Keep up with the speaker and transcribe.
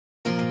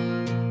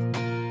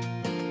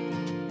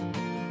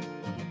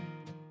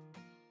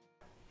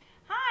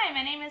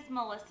my name is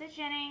Melissa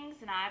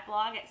Jennings and I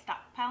blog at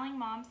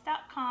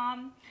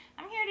stockpilingmoms.com.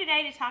 I'm here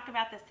today to talk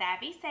about the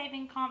Savvy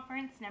Saving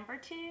Conference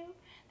 #2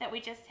 that we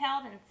just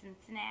held in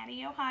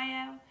Cincinnati,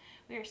 Ohio.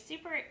 We are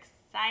super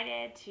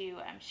excited to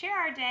share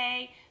our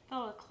day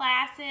filled with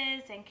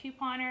classes and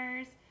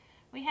couponers.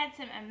 We had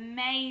some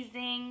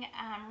amazing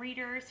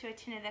readers who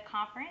attended the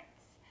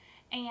conference,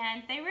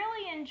 and they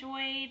really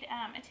enjoyed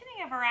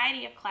attending a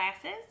variety of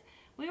classes.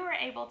 We were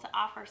able to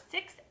offer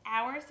 6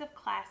 hours of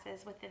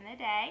classes within the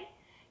day.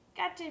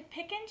 Got to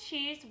pick and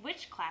choose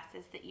which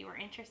classes that you were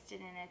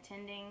interested in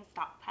attending: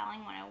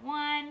 Stockpiling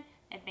 101,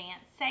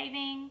 Advanced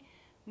Saving,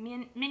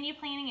 Menu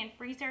Planning and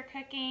Freezer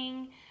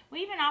Cooking. We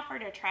even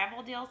offered a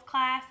Travel Deals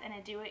class and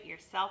a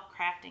Do-It-Yourself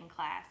Crafting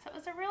class. So it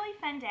was a really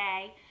fun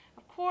day.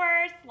 Of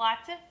course,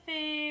 lots of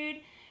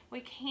food. We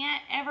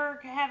can't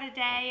ever have a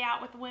day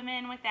out with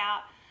women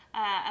without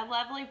a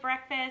lovely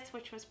breakfast,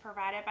 which was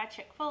provided by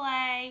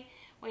Chick-fil-A.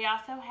 We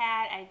also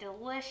had a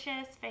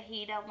delicious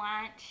fajita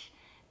lunch,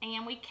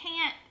 and we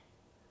can't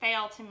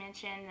fail to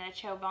mention the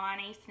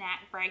Chobani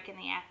snack break in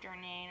the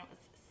afternoon. It was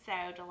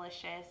so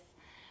delicious.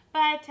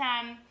 But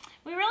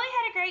we really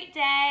had a great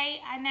day.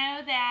 I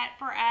know that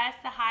for us,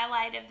 the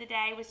highlight of the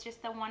day was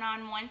just the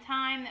one-on-one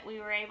time that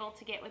we were able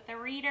to get with the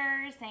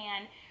readers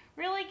and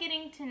really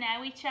getting to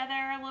know each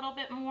other a little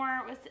bit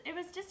more. It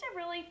was just a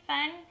really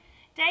fun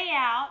day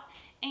out.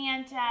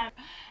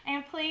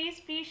 And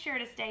please be sure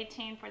to stay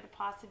tuned for the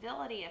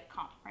possibility of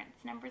conference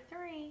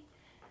 #3.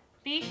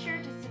 Be sure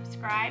to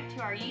subscribe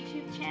to our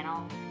YouTube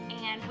channel,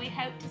 and we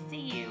hope to see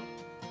you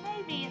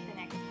maybe at the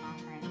next